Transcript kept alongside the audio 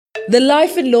The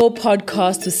Life and Law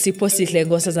podcast with Siphosihle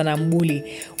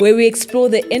Nkosazana-Mbuli, where we explore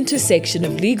the intersection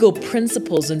of legal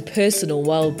principles and personal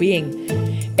well-being.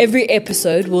 Every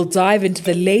episode will dive into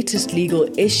the latest legal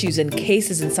issues and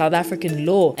cases in South African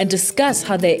law and discuss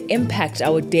how they impact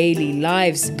our daily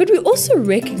lives. But we also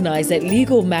recognize that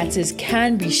legal matters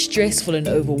can be stressful and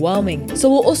overwhelming. So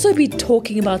we'll also be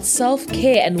talking about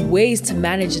self-care and ways to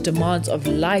manage the demands of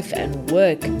life and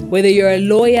work. Whether you're a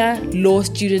lawyer, law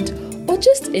student, or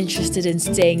just interested in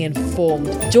staying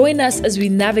informed, join us as we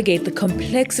navigate the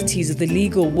complexities of the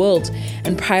legal world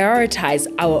and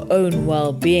prioritize our own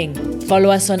well-being. Follow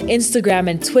us on Instagram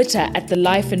and Twitter at the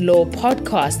Life and Law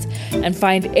Podcast and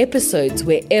find episodes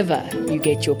wherever you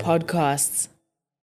get your podcasts.